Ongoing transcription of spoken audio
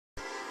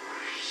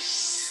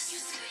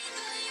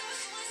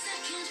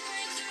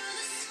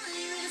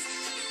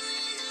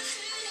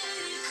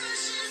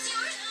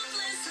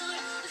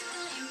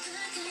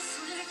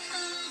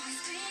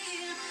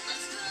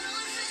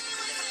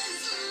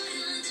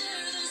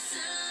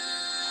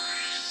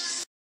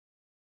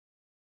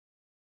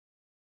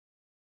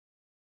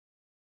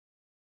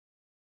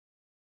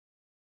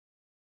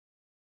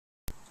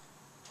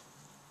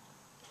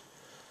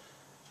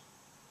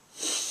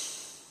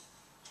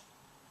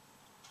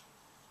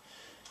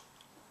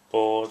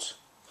Bored.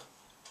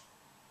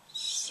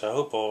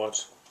 So bored.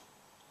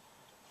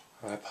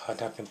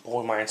 I've been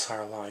bored my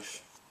entire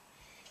life.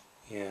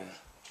 Yeah.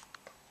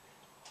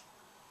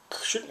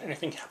 Shouldn't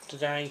anything happen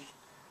today?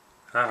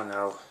 I don't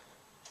know.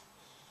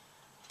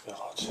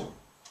 God.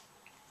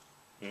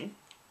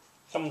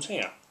 Someone's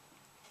here.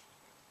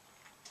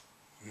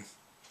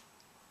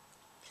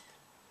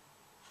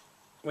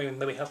 May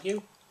we help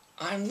you?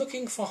 I'm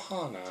looking for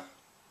Hana.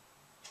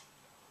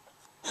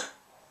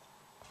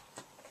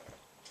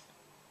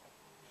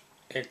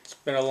 It's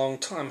been a long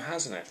time,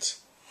 hasn't it?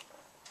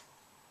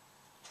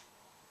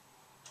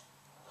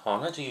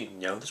 Hana, do you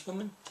know this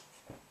woman?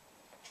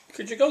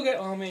 Could you go get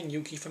Ame and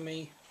Yuki for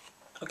me?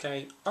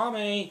 Okay,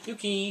 Ame,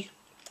 Yuki.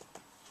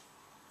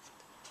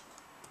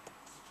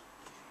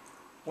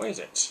 Where is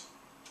it?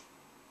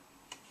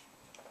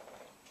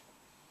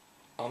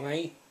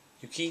 Ame,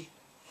 Yuki.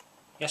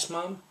 Yes,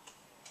 Mum?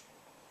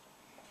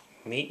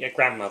 Meet your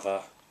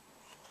grandmother.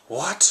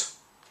 What?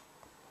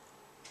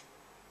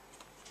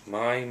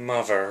 My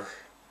mother.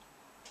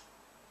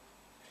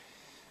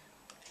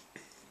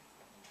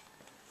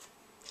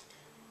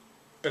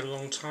 Been a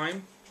long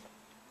time?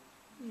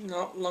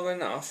 Not long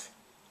enough.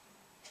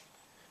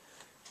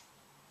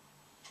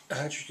 I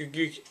heard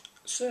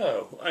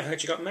I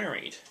heard you got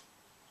married.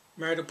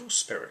 Married a bull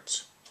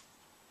spirit.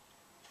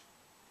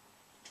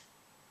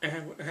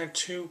 And had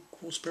two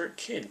cool spirit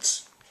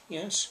kids.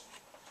 Yes.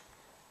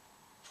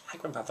 Hi,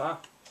 grandmother.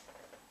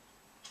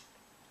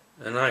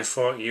 And I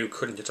thought you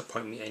couldn't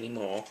disappoint me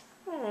anymore.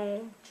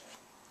 Oh.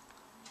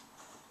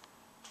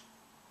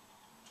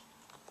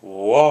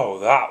 Whoa,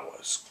 that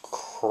was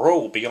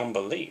cruel beyond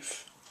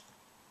belief.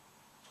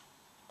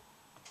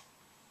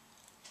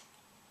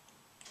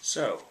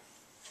 So,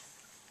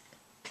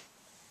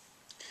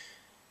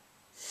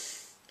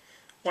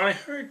 when I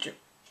heard you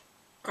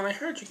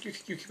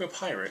became a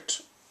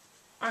pirate,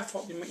 I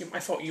thought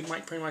you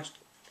might pretty much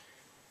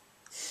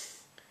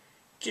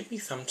give me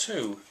some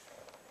too.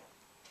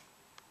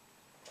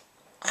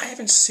 I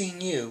haven't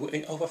seen you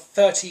in over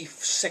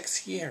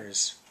 36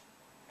 years.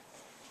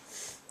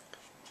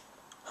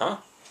 Huh?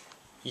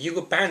 You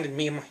abandoned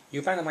me.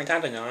 You abandoned my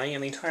dad and I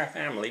and the entire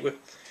family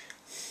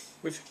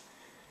when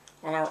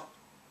I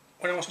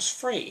was just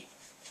free.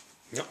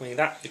 Not only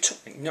that,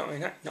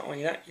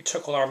 you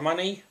took all our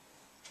money.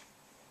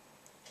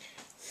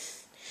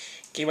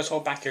 Gave us all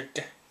back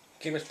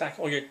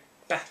all your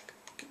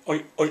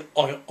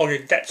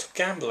debts of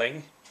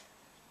gambling.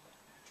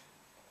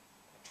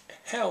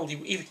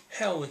 You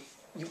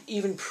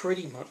even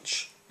pretty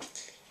much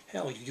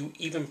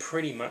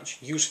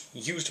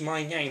used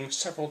my name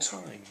several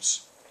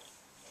times.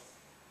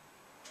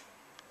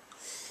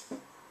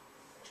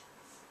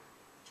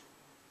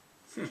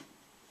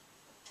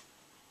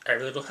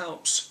 Every little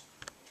helps.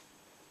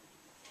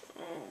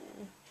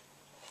 Oh.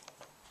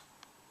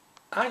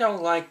 I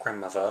don't like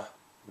grandmother,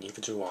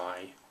 neither do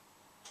I.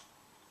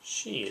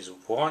 She is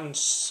one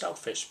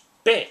selfish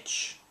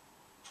bitch.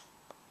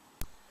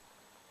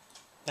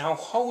 Now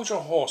hold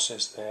your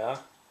horses there.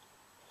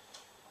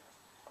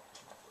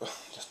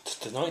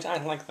 Just don't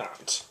act like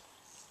that.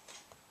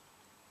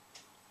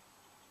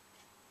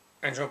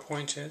 And your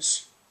point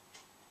is?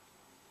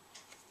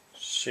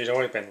 She's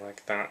always been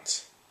like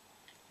that.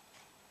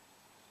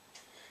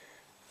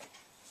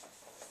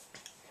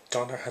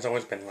 Donna has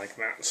always been like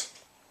that.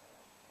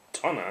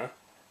 Donna?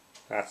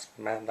 That's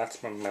my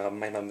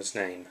mother's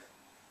name.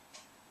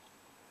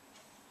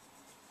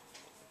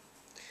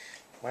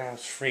 When I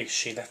was free,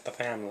 she left the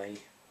family.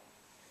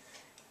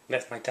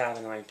 Left my dad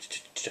and I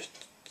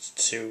just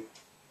to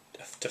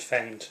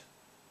defend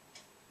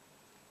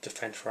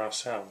for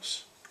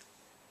ourselves.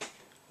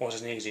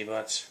 Wasn't easy,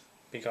 but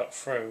we got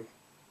through.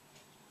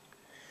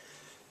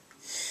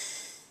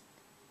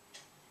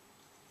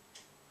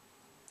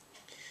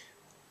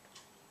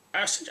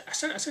 I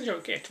sent you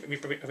a gift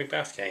every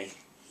birthday.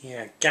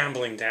 Yeah,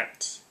 gambling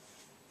debt.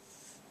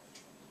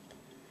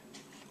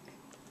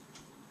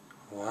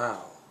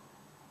 Wow,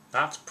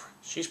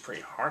 she's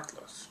pretty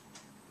heartless.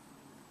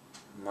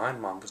 My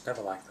mom was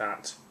never like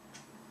that.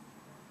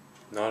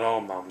 Not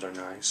all moms are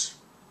nice.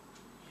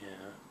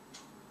 Yeah.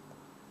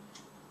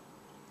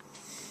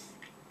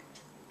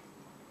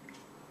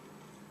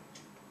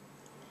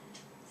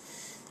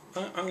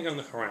 I'm gonna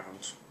look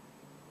around.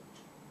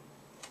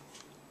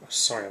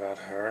 Sorry about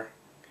her.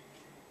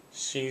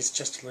 She's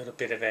just a little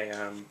bit of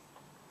a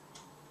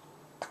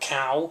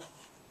cow.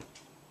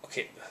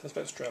 Okay, that's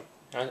about true.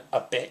 And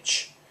a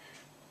bitch.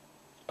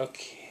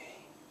 Okay.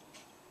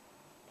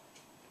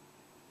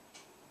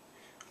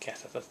 Okay,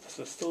 that's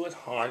a little bit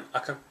hard.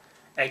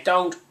 Hey,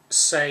 don't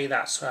say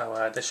that swear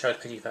word. This show's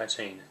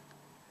PG-13.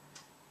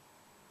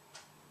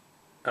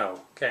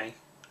 Oh, okay.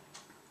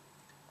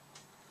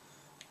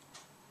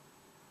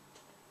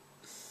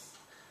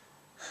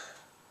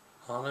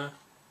 Hana,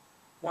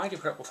 why do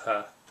you put up with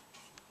her?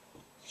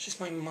 She's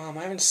my mom.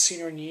 I haven't seen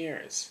her in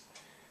years.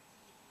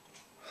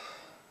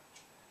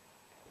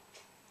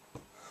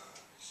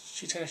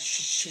 She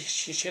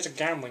has a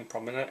gambling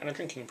problem and a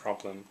drinking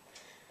problem.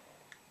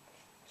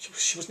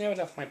 She was never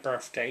there for my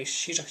birthday.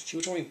 She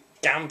was always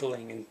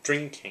gambling and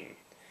drinking.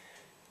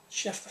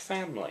 She left the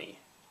family.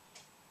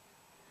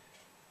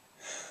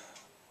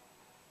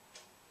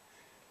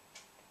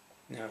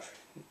 Now,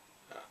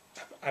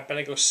 I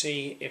better go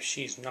see if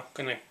she's not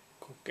gonna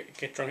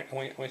get drunk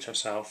and wait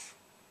herself.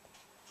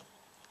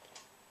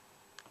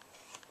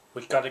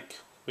 We gotta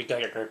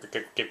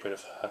get rid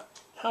of her.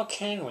 How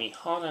can we?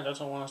 Hana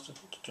doesn't want us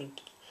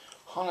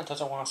Hana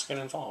doesn't want us to get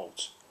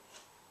involved.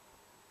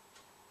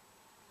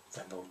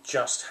 Then we'll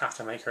just have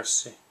to make her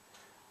see.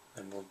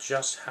 Then we'll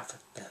just have to.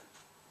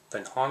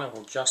 Then Hana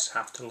will just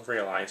have to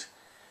realise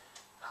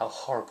how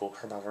horrible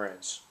her mother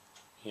is.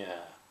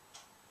 Yeah,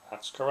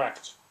 that's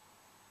correct.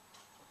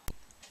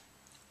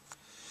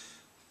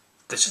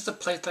 This is the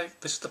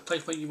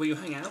place where you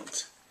hang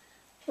out.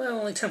 Well,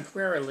 only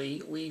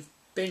temporarily. We've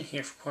been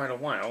here for quite a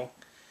while,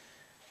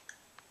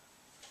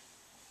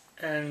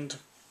 and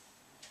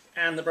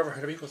the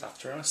Brotherhood of Evil's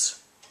after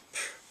us.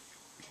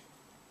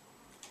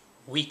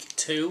 Week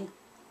 2.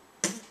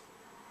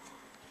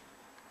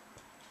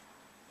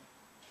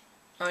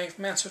 I've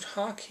mastered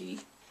hockey.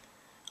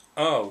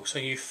 Oh, so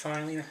you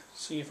finally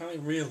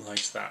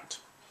realised that.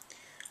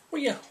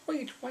 Well, yeah. Why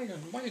did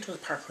you do the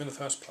parkour in the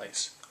first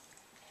place?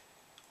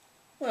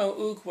 Well,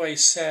 Uguay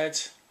said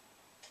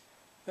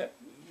that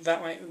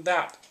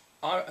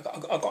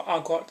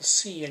I got to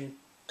see and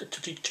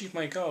to achieve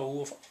my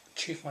goal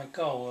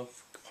of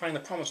finding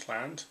the promised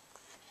land.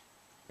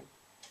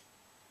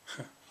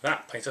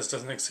 That place just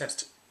doesn't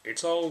exist.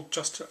 It's all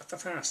just a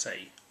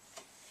fantasy.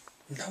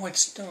 No,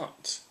 it's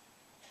not.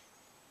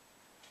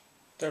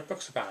 There are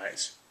books about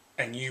it,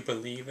 and you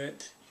believe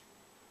it.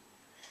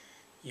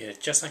 You're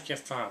just like your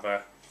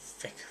father,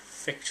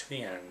 thick to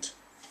the end.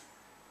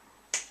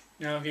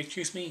 Now, if you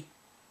accuse me,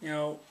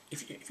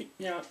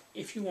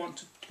 if you want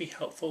to be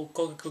helpful,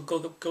 go get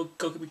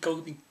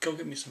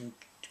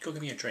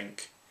me a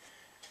drink.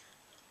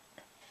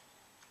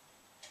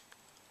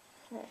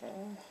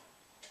 Aww.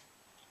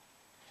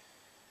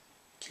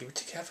 Keep it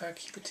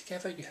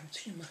together. You haven't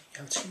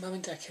seen Mum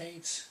in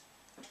decades.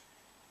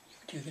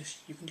 You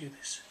can do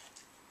this.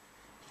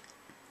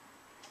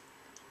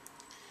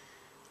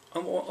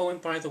 Oh, and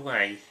by the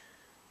way,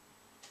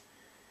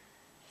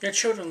 your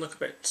children look a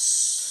bit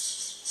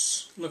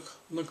look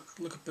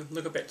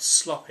a bit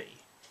sloppy.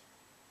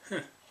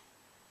 Huh.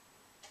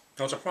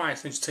 No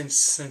surprise,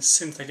 since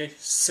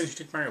you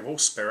did marry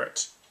Wolf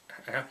Spirit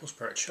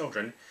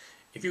children,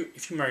 if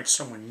you married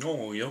someone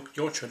normal, your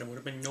children would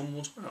have been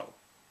normal as well.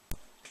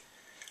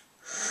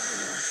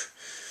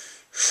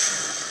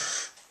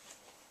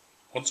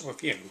 What's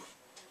with you?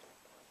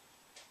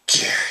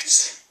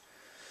 Get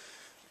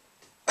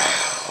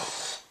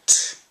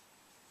out!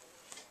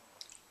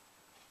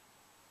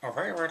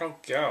 Alright, I'll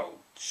go.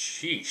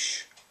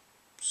 Sheesh.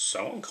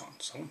 Someone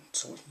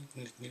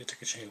need to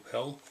take a chill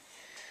pill.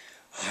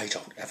 I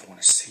don't ever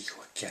want to see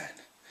you again.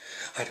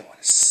 I don't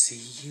want to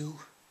see you,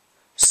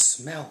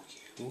 smell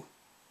you,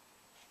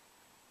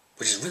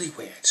 which is really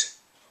weird,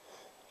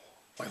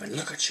 or even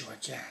look at you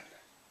again.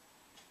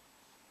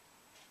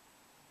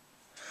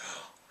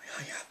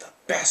 I had the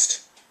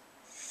best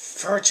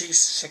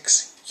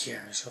 36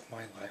 years of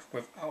my life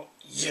without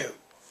you.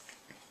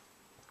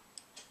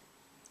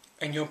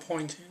 And your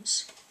point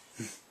is?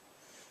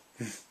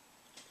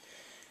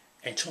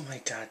 Until my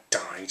dad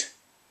died,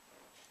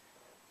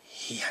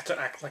 he had to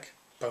act like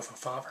both a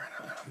father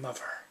and a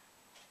mother,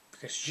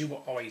 because you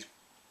were always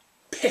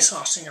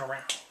piss-assing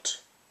around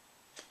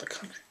the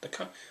country,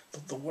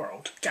 the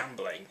world,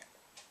 gambling.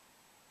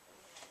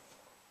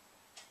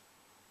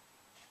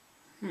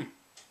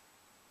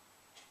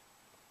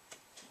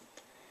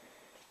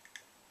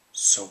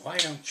 So why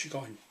don't you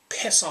go and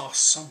piss off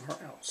somewhere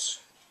else?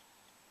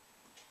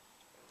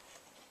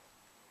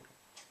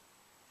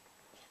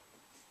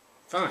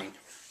 Fine.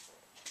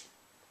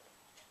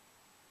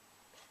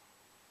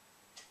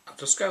 I'll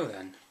just go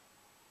then.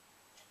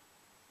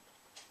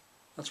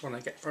 That's what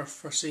I get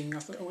for seeing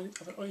after all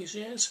these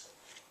years.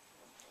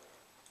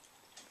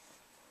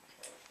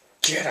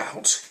 Get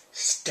out,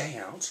 stay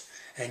out,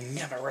 and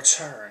never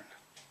return.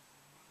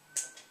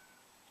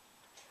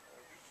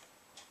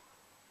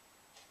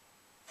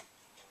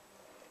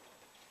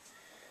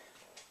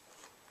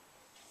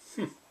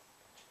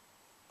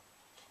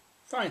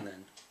 Fine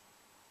then.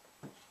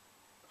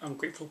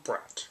 Ungrateful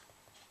brat.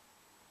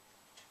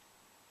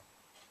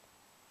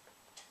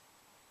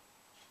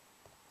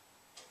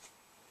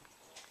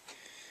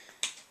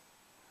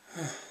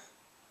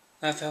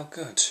 That felt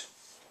good.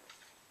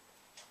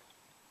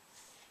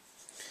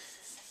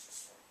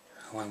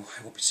 Oh, I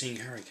won't be seeing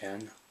her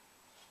again.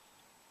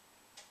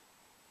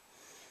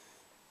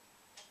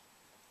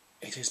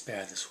 It is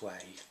better this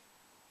way.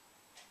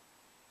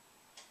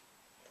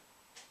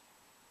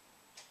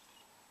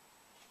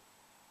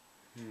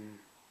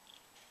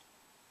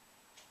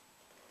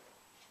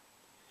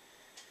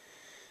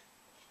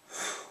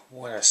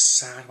 What a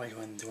sad way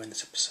to end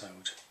this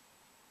episode.